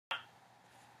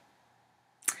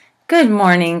Good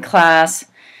morning, class.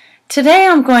 Today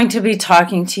I'm going to be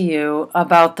talking to you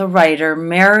about the writer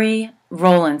Mary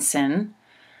Rowlandson,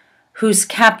 whose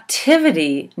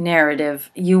Captivity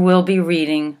narrative you will be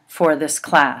reading for this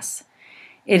class.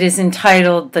 It is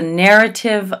entitled The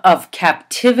Narrative of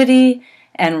Captivity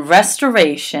and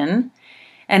Restoration,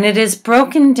 and it is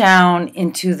broken down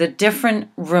into the different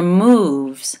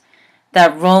removes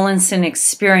that Rowlandson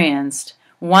experienced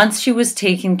once she was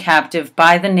taken captive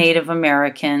by the Native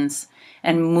Americans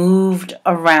and moved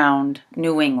around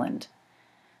New England.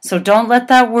 So don't let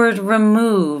that word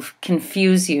remove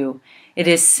confuse you. It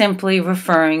is simply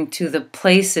referring to the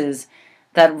places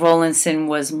that Rowlandson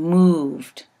was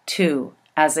moved to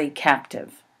as a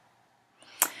captive.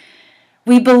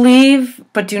 We believe,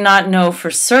 but do not know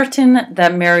for certain,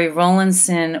 that Mary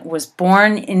Rowlandson was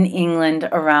born in England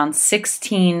around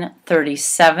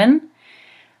 1637,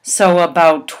 so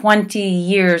about 20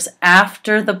 years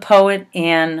after the poet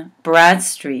Anne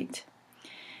Bradstreet.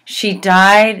 She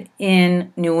died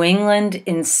in New England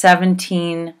in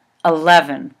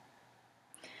 1711.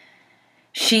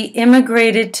 She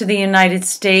immigrated to the United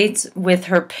States with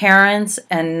her parents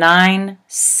and 9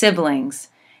 siblings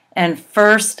and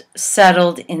first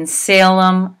settled in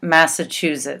Salem,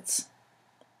 Massachusetts.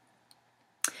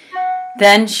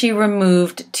 Then she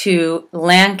removed to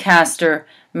Lancaster,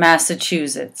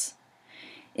 Massachusetts.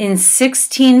 In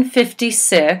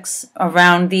 1656,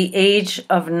 around the age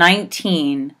of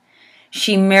 19,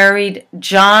 she married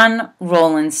John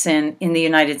Rowlandson in the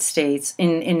United States,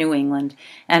 in New England,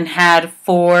 and had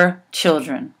 4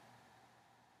 children.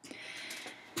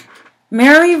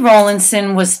 Mary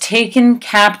Rowlandson was taken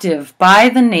captive by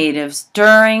the natives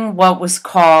during what was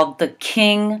called the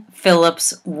King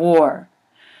Philip's War,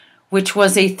 which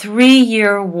was a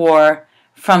 3-year war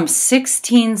from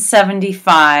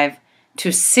 1675 to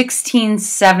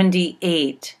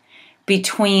 1678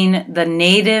 between the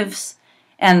natives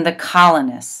and the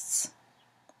colonists.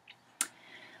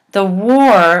 The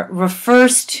war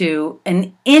refers to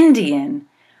an Indian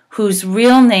whose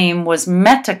real name was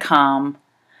Metacom,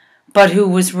 but who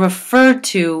was referred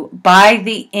to by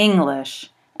the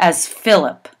English as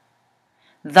Phillip,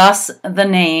 thus the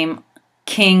name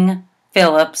King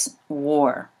Philip's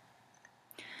War.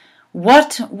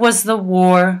 What was the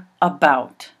war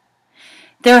about?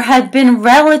 There had been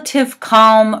relative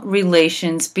calm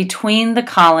relations between the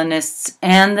colonists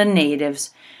and the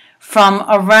natives from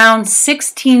around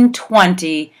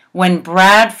 1620, when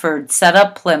Bradford set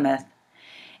up Plymouth,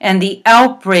 and the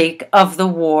outbreak of the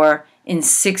war in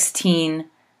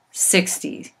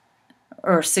 1660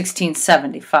 or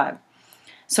 1675.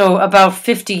 So about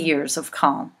 50 years of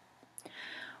calm.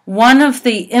 One of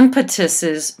the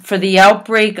impetuses for the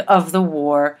outbreak of the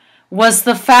war was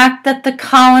the fact that the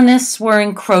colonists were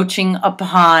encroaching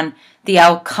upon the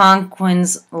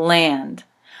Algonquins' land,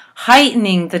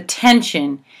 heightening the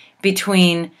tension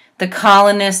between the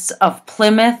colonists of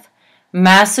Plymouth,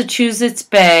 Massachusetts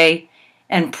Bay,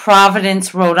 and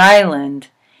Providence, Rhode Island,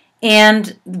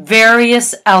 and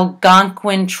various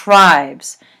Algonquin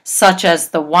tribes such as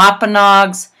the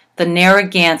Wampanoags, the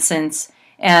Narragansetts,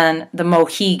 and the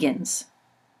Mohegans.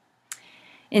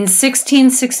 In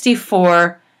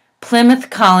 1664,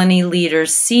 Plymouth colony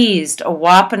leaders seized a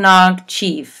Wampanoag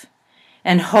chief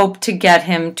and hoped to get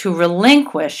him to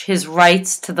relinquish his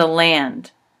rights to the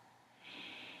land.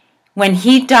 When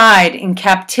he died in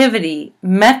captivity,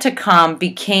 Metacom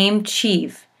became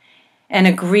chief and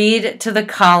agreed to the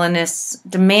colonists'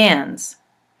 demands.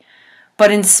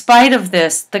 But in spite of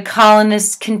this, the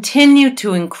colonists continued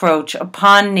to encroach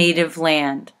upon native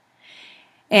land,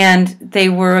 and they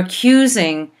were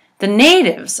accusing the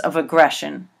natives of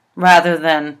aggression rather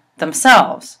than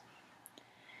themselves.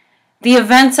 The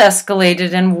events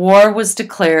escalated and war was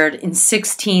declared in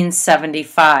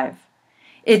 1675.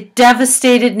 It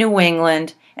devastated New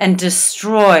England and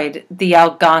destroyed the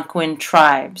Algonquin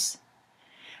tribes.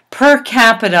 Per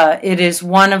capita, it is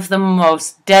one of the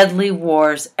most deadly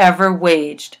wars ever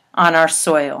waged on our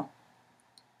soil.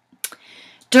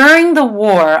 During the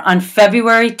war on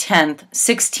February 10,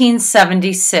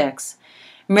 1676,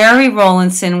 Mary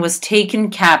Rowlandson was taken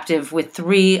captive with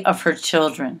 3 of her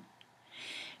children.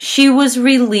 She was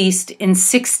released in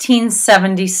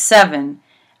 1677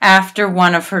 after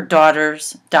one of her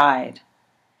daughters died.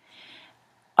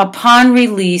 Upon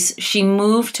release, she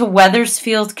moved to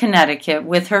Wethersfield, Connecticut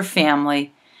with her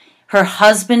family. Her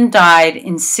husband died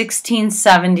in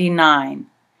 1679.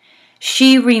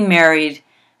 She remarried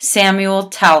Samuel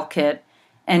Talcott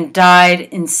and died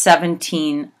in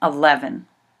 1711.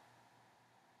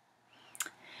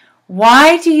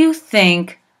 Why do you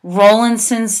think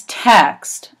Rowlandson's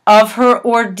text of her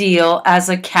ordeal as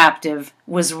a captive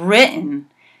was written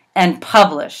and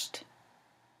published.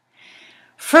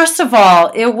 First of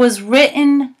all, it was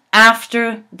written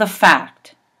after the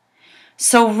fact,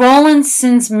 so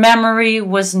Rowlandson's memory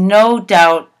was no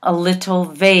doubt a little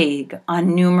vague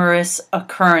on numerous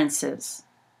occurrences.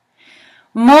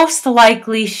 Most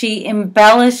likely she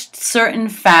embellished certain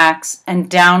facts and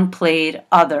downplayed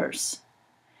others.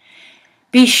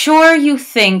 Be sure you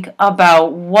think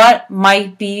about what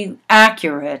might be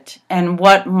accurate and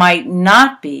what might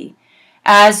not be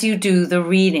as you do the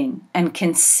reading, and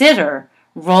consider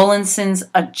Rowlandson's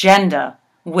agenda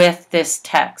with this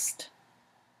text.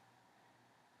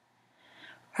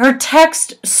 Her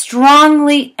text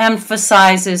strongly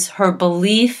emphasizes her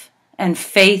belief and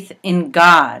faith in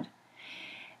God,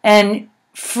 and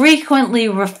frequently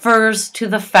refers to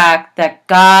the fact that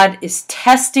God is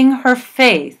testing her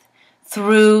faith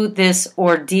through this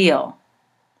ordeal.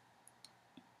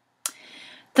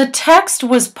 The text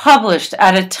was published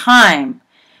at a time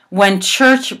when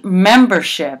church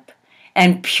membership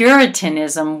and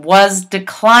Puritanism was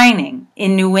declining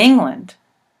in New England.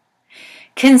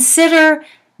 Consider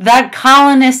that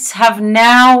colonists have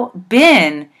now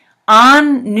been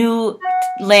on new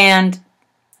land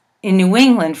in New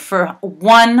England for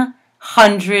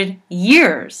 100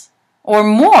 years or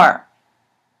more.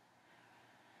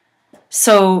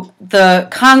 So the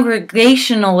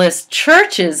Congregationalist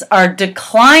churches are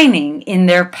declining in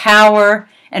their power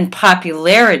and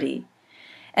popularity,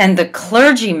 and the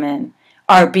clergymen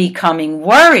are becoming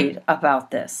worried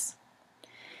about this.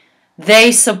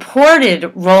 They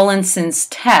supported Rowlandson's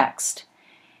text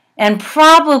and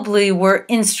probably were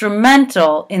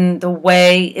instrumental in the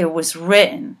way it was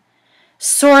written,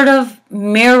 sort of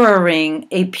mirroring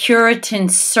a Puritan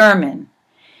sermon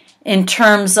in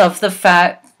terms of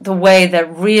the way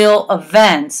that real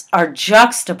events are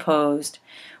juxtaposed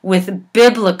with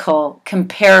biblical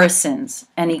comparisons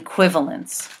and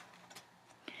equivalents.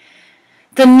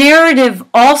 The narrative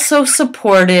also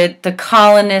supported the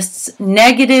colonists'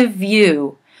 negative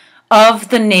view of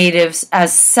the natives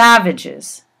as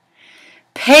savages.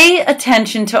 Pay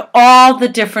attention to all the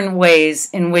different ways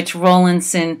in which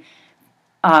Rowlandson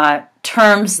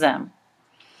terms them.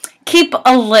 Keep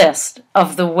a list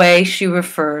of the way she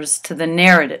refers to the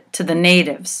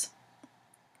natives.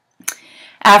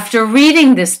 After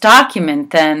reading this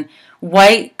document, then,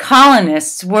 white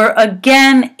colonists were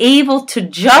again able to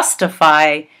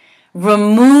justify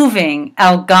removing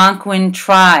Algonquin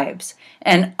tribes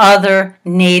and other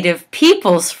native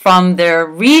peoples from their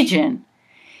region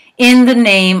in the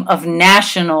name of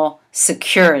national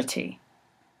security.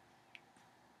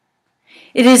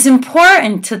 It is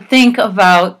important to think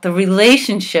about the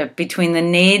relationship between the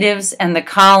natives and the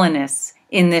colonists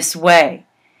in this way.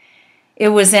 It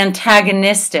was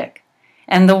antagonistic,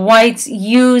 and the whites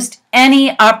used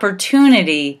any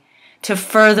opportunity to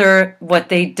further what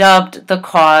they dubbed the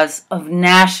cause of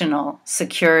national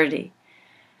security,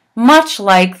 much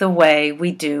like the way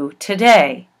we do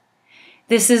today.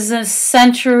 This is a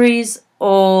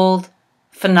centuries-old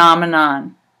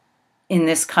phenomenon in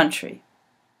this country.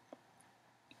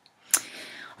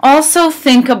 Also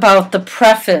think about the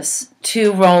preface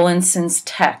to Rowlandson's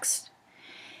text.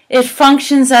 It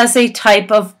functions as a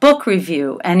type of book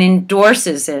review and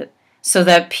endorses it so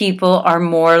that people are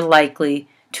more likely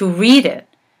to read it.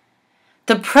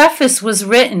 The preface was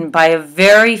written by a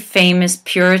very famous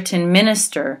Puritan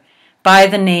minister by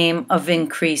the name of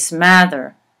Increase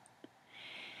Mather.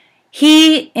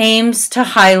 He aims to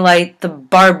highlight the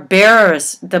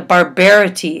barbarity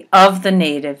of the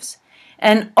natives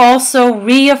and also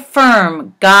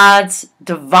reaffirm God's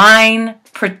divine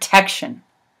protection.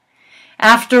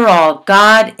 After all,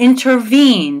 God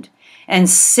intervened and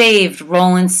saved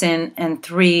Rowlandson and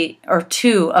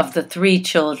two of the 3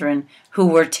 children who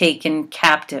were taken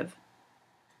captive.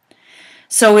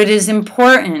 So it is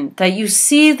important that you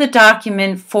see the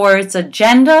document for its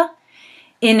agenda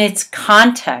in its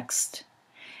context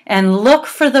and look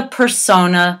for the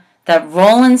persona that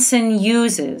Rowlandson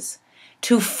uses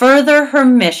to further her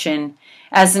mission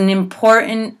as an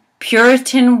important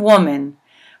Puritan woman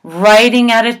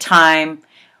writing at a time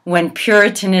when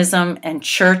Puritanism and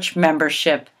church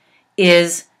membership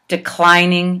is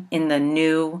declining in the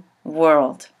New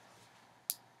World.